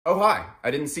Oh hi,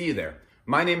 I didn't see you there.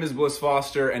 My name is Bliss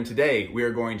Foster, and today we are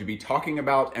going to be talking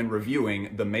about and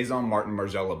reviewing the Maison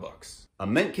Margiela books. A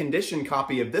mint condition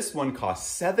copy of this one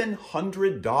costs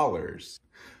 $700.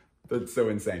 That's so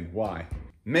insane. Why?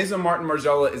 Maison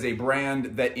Margiela is a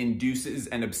brand that induces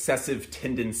an obsessive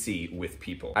tendency with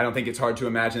people. I don't think it's hard to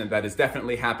imagine that has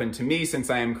definitely happened to me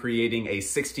since I am creating a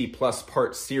 60+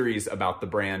 part series about the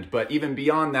brand. But even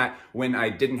beyond that, when I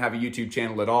didn't have a YouTube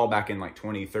channel at all back in like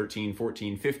 2013,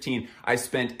 14, 15, I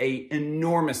spent an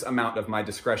enormous amount of my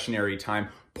discretionary time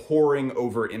poring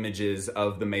over images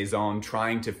of the Maison,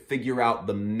 trying to figure out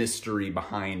the mystery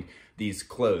behind these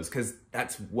clothes, because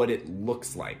that's what it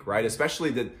looks like, right? Especially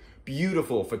the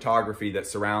beautiful photography that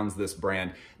surrounds this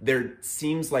brand. There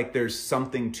seems like there's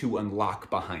something to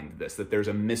unlock behind this, that there's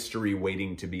a mystery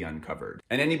waiting to be uncovered.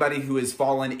 And anybody who has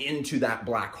fallen into that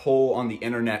black hole on the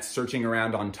internet, searching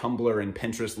around on Tumblr and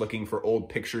Pinterest looking for old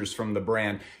pictures from the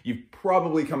brand, you've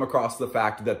probably come across the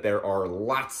fact that there are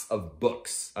lots of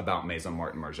books about Maison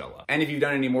Margiela. And if you've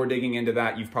done any more digging into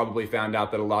that, you've probably found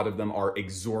out that a lot of them are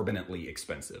exorbitantly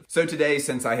expensive. So today,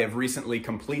 since I have recently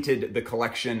completed the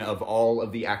collection of all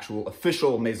of the actual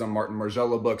official Maison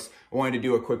Margiela books, I wanted to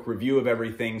do a quick review of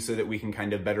everything so that we can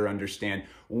kind of better understand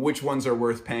which ones are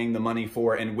worth paying the money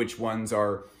for and which ones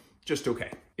are just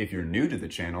okay. If you're new to the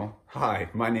channel, hi,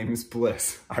 my name is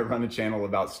Bliss. I run a channel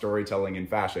about storytelling and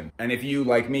fashion. And if you,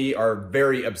 like me, are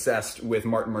very obsessed with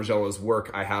Margiela's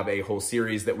work, I have a whole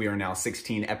series that we are now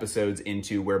 16 episodes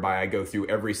into, whereby I go through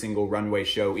every single runway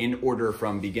show in order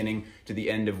from beginning to the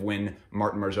end of when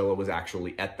Margiela was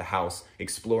actually at the house,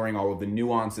 exploring all of the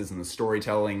nuances and the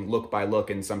storytelling, look by look,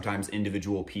 and sometimes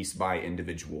individual piece by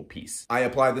individual piece. I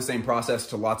apply the same process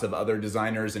to lots of other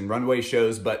designers and runway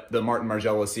shows, but the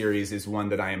Margiela series is one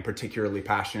that I am particularly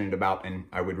passionate about, and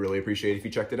I would really appreciate if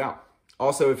you checked it out.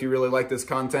 Also, if you really like this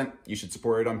content, you should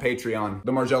support it on Patreon.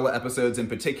 The Margiela episodes in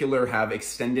particular have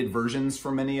extended versions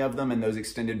for many of them, and those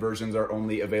extended versions are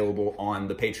only available on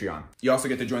the Patreon. You also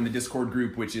get to join the Discord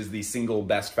group, which is the single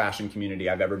best fashion community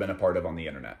I've ever been a part of on the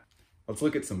internet. Let's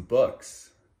look at some books.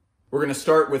 We're going to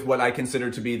start with what I consider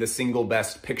to be the single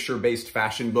best picture-based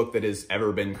fashion book that has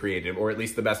ever been created, or at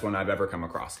least the best one I've ever come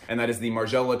across. And that is the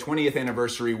Margiela 20th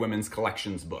Anniversary Women's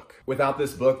Collections book. Without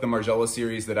this book, the Margiela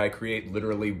series that I create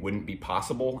literally wouldn't be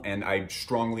possible, and I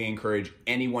strongly encourage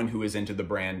anyone who is into the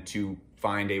brand to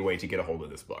find a way to get a hold of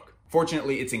this book.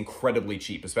 Fortunately, it's incredibly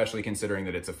cheap, especially considering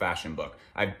that it's a fashion book.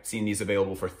 I've seen these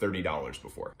available for $30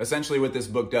 before. Essentially what this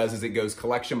book does is it goes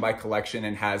collection by collection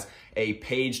and has a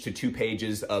page to 2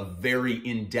 pages of very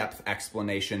in-depth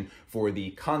explanation for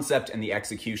the concept and the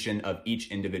execution of each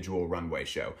individual runway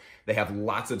show. They have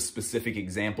lots of specific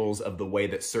examples of the way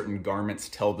that certain garments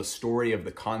tell the story of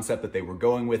the concept that they were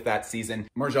going with that season.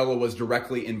 Margiela was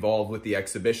directly involved with the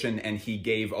exhibition, and he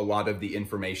gave a lot of the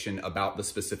information about the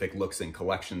specific looks and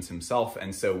collections himself,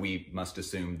 and so we must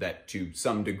assume that to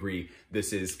some degree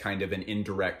this is kind of an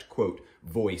indirect, quote,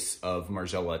 voice of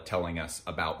Margiela telling us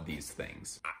about these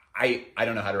things. I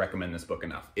don't know how to recommend this book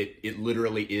enough. It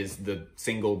literally is the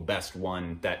single best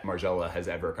one that Margiela has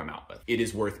ever come out with. It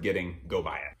is worth getting. Go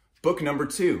buy it. Book number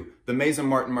 2, the Maison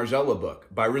Margiela book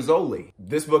by Rizzoli.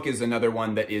 This book is another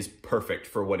one that is perfect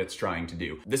for what it's trying to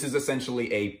do. This is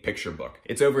essentially a picture book.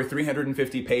 It's over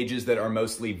 350 pages that are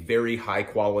mostly very high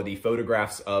quality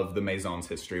photographs of the Maison's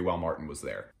history while Martin was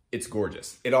there. It's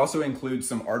gorgeous. It also includes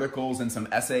some articles and some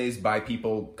essays by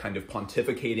people kind of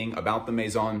pontificating about the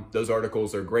Maison. Those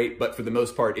articles are great, but for the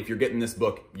most part, if you're getting this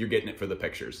book, you're getting it for the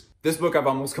pictures. This book I've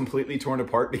almost completely torn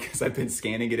apart because I've been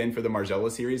scanning it in for the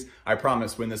Margiela series. I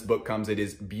promise when this book comes, it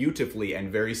is beautifully and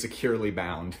very securely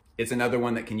bound. It's another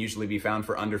one that can usually be found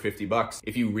for under 50 bucks.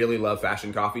 If you really love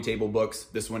fashion coffee table books,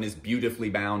 this one is beautifully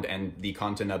bound and the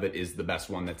content of it is the best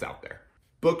one that's out there.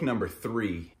 Book number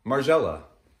 3, Margiela,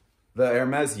 the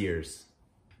Hermes years.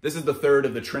 This is the third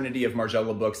of the trinity of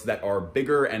Margiela books that are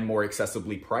bigger and more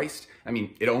accessibly priced. I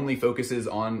mean, it only focuses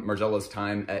on Margiela's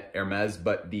time at Hermes,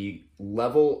 but the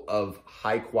level of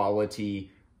high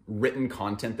quality written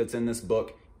content that's in this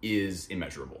book is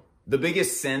immeasurable. The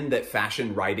biggest sin that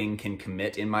fashion writing can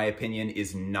commit, in my opinion,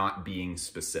 is not being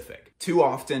specific. Too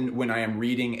often when I am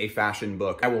reading a fashion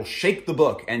book, I will shake the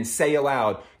book and say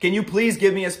aloud, "Can you please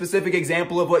give me a specific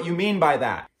example of what you mean by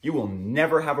that?" You will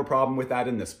never have a problem with that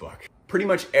in this book. Pretty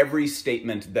much every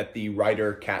statement that the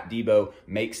writer Kat Debo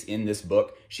makes in this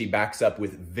book, she backs up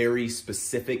with very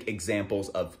specific examples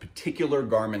of particular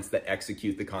garments that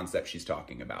execute the concept she's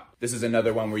talking about. This is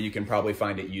another one where you can probably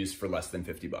find it used for less than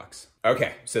 50 bucks.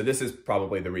 Okay, so this is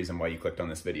probably the reason why you clicked on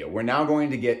this video. We're now going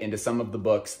to get into some of the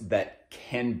books that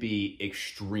can be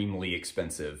extremely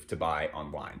expensive to buy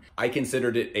online. I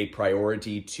considered it a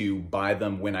priority to buy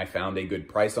them when I found a good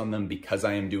price on them because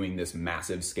I am doing this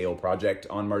massive scale project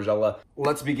on Margiela.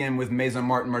 Let's begin with Maison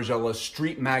Margiela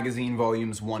Street Magazine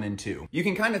Volumes 1 and 2. You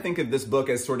can kind of think of this book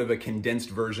as sort of a condensed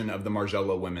version of the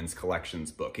Margiela Women's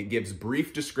Collections book. It gives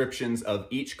brief descriptions of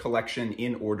each collection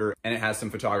in order, and it has some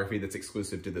photography that's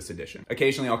exclusive to this edition.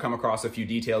 Occasionally I'll come across a few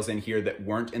details in here that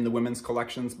weren't in the Women's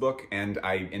Collections book, and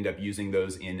I end up using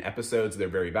those in episodes. They're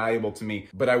very valuable to me,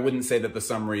 but I wouldn't say that the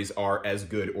summaries are as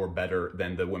good or better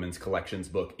than the Women's Collections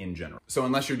book in general. So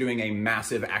unless you're doing a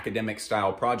massive academic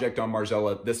style project on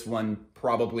Margiela, this one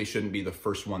probably shouldn't be the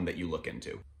first one that you look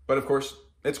into. But of course,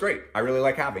 it's great. I really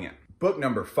like having it. Book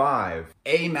number 5,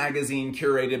 A Magazine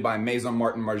curated by Maison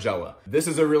Margiela. This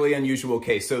is a really unusual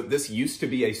case. So this used to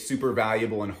be a super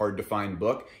valuable and hard to find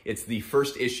book. It's the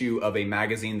first issue of a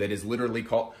magazine that is literally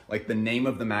called, like the name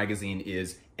of the magazine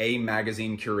is A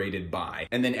Magazine Curated by.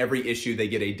 And then every issue they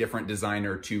get a different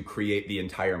designer to create the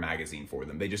entire magazine for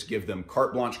them. They just give them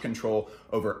carte blanche control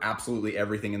over absolutely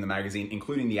everything in the magazine,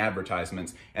 including the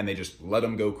advertisements, and they just let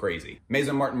them go crazy.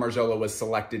 Maison Margiela was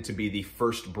selected to be the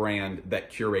first brand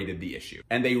that curated the issue.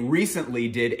 And they recently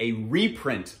did a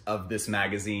reprint of this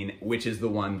magazine, which is the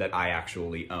one that I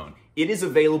actually own. It is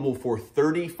available for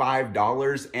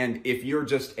 $35, and if you're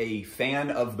just a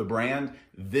fan of the brand,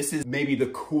 this is maybe the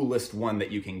coolest one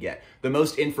that you can get. The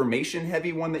most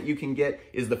information-heavy one that you can get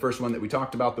is the first one that we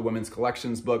talked about, the Women's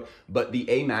Collections book, but the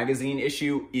A Magazine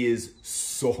issue is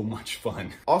so much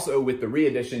fun. Also, with the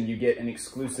re-edition, you get an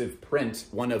exclusive print,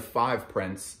 one of 5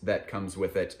 prints that comes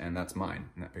with it, and that's mine.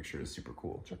 And that picture is super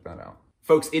cool. Check that out.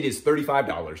 Folks, it is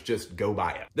 $35. Just go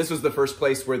buy it. This was the first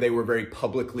place where they were very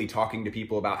publicly talking to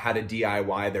people about how to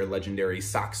DIY their legendary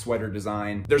sock sweater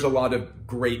design. There's a lot of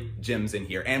great gems in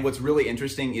here. And what's really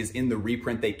interesting is in the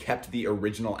reprint, they kept the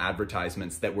original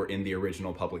advertisements that were in the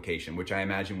original publication, which I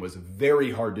imagine was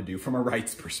very hard to do from a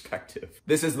rights perspective.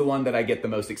 This is the one that I get the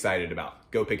most excited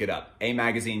about. Go pick it up. A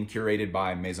Magazine curated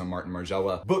by Maison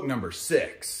Margiela. Book number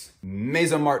 6.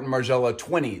 Maison Margiela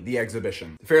 20, The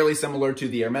Exhibition. Fairly similar to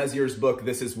the Hermes Years book,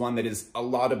 this is one that is a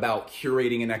lot about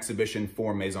curating an exhibition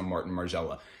for Maison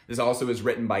Margiela. This also is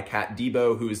written by Kat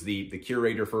Debo, who is the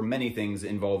curator for many things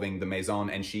involving the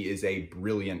Maison, and she is a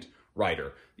brilliant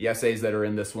writer. The essays that are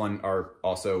in this one are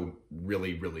also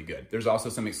really, really good. There's also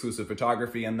some exclusive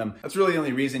photography in them. That's really the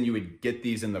only reason you would get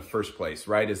these in the first place,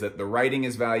 right? Is that the writing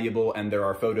is valuable and there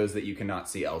are photos that you cannot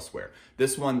see elsewhere.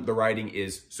 This one, the writing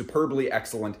is superbly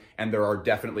excellent and there are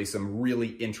definitely some really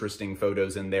interesting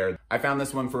photos in there. I found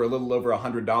this one for a little over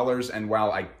 $100, and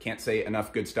while I can't say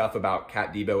enough good stuff about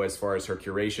Kat Debo as far as her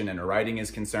curation and her writing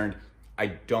is concerned, I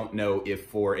don't know if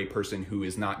for a person who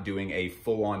is not doing a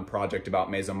full-on project about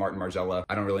Maison Margiela,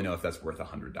 I don't really know if that's worth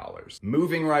 $100.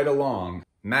 Moving right along,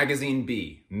 Magazine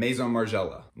B, Maison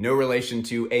Margiela. No relation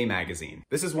to A Magazine.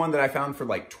 This is one that I found for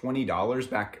like $20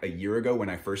 back a year ago when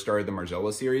I first started the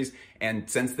Margiela series, and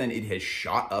since then it has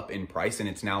shot up in price and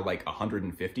it's now like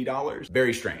 $150.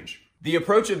 Very strange. The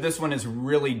approach of this one is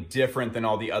really different than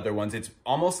all the other ones. It's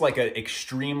almost like an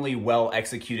extremely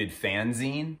well-executed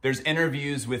fanzine. There's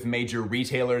interviews with major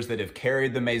retailers that have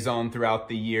carried the Maison throughout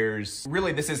the years.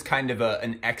 Really, this is kind of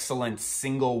an excellent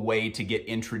single way to get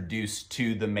introduced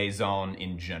to the Maison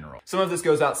in general. Some of this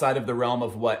goes outside of the realm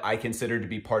of what I consider to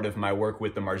be part of my work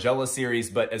with the Margiela series,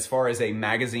 but as far as a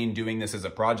magazine doing this as a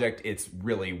project, it's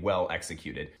really well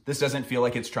executed. This doesn't feel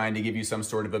like it's trying to give you some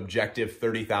sort of objective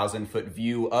 30,000-foot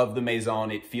view of the Maison.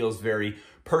 It feels very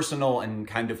personal and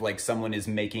kind of like someone is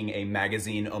making a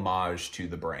magazine homage to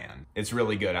the brand. It's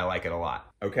really good. I like it a lot.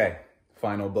 Okay,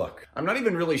 final book. I'm not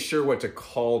even really sure what to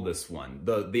call this one.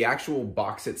 The actual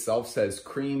box itself says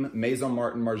CREME Maison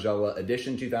Margiela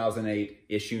edition 2008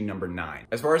 issue number 9.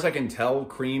 As far as I can tell,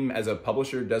 CREME as a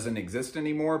publisher doesn't exist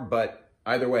anymore, but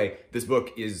either way, this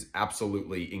book is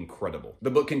absolutely incredible.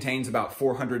 The book contains about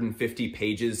 450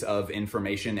 pages of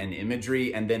information and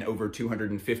imagery, and then over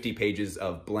 250 pages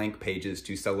of blank pages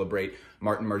to celebrate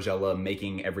Martin Margiela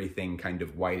making everything kind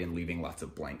of white and leaving lots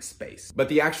of blank space. But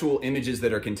the actual images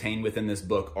that are contained within this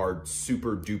book are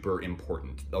super duper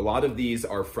important. A lot of these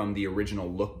are from the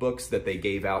original lookbooks that they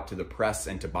gave out to the press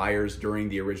and to buyers during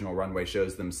the original runway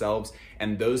shows themselves,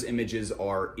 and those images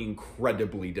are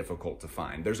incredibly difficult to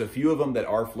find. There's a few of them that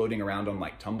are floating around on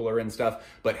like Tumblr and stuff,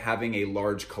 but having a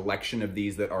large collection of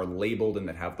these that are labeled and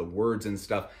that have the words and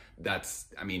stuff, that's,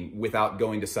 I mean, without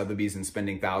going to Sotheby's and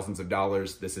spending thousands of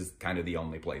dollars, this is kind of the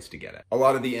only place to get it. A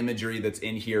lot of the imagery that's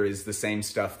in here is the same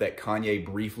stuff that Kanye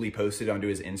briefly posted onto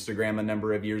his Instagram a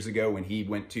number of years ago when he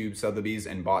went to Sotheby's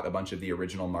and bought a bunch of the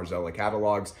original Margiela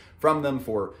catalogs from them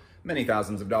for many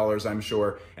thousands of dollars, I'm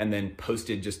sure, and then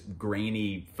posted just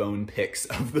grainy phone pics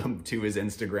of them to his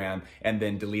Instagram and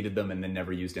then deleted them and then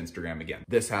never used Instagram again.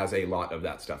 This has a lot of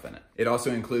that stuff in it. It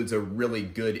also includes a really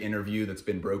good interview that's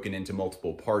been broken into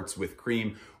multiple parts with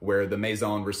CREME, where the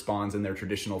Maison responds in their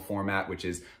traditional format, which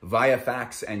is via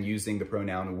fax and using the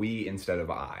pronoun we instead of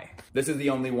I. This is the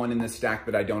only one in this stack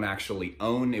that I don't actually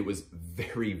own. It was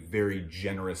very, very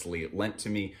generously lent to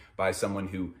me by someone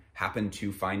who happened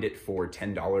to find it for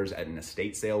 $10 at an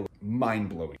estate sale.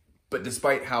 Mind-blowing. But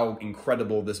despite how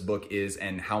incredible this book is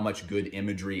and how much good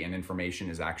imagery and information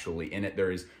is actually in it,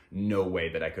 there is no way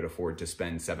that I could afford to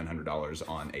spend $700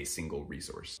 on a single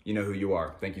resource. You know who you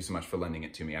are. Thank you so much for lending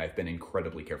it to me. I've been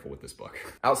incredibly careful with this book.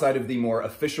 Outside of the more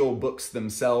official books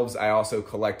themselves, I also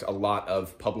collect a lot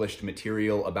of published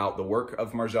material about the work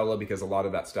of Margiela because a lot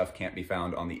of that stuff can't be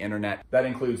found on the internet. That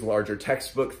includes larger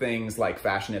textbook things like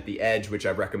Fashion at the Edge, which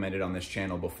I've recommended on this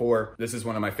channel before. This is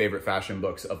one of my favorite fashion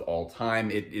books of all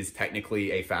time. It is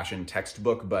technically a fashion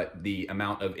textbook, but the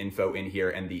amount of info in here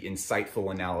and the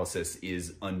insightful analysis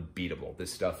is unbeatable.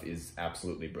 This stuff is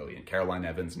absolutely brilliant. Caroline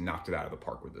Evans knocked it out of the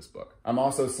park with this book. I'm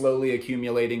also slowly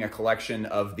accumulating a collection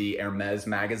of the Hermes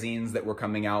magazines that were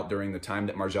coming out during the time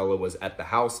that Margiela was at the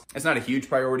house. It's not a huge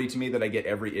priority to me that I get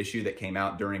every issue that came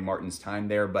out during Martin's time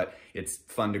there, but it's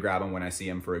fun to grab them when I see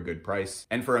them for a good price.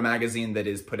 And for a magazine that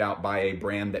is put out by a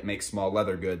brand that makes small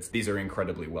leather goods, these are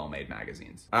incredibly well-made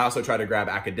magazines. I also try to grab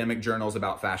academic journals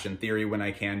about fashion theory when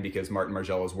I can because Martin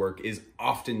Margiela's work is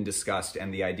often discussed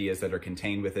and the ideas that are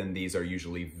contained within these are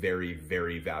usually very,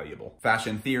 very valuable.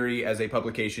 Fashion Theory as a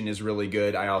publication is really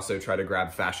good. I also try to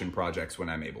grab fashion projects when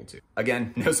I'm able to.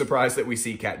 Again, no surprise that we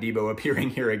see Kat Debo appearing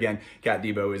here again. Kat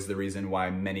Debo is the reason why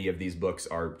many of these books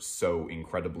are so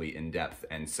incredibly in-depth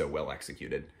and so well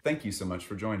executed. Thank you so much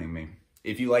for joining me.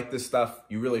 If you like this stuff,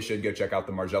 you really should go check out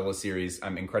the Margiela series.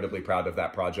 I'm incredibly proud of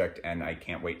that project and I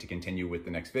can't wait to continue with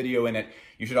the next video in it.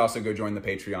 You should also go join the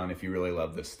Patreon if you really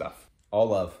love this stuff. All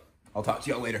love. I'll talk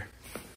to y'all later.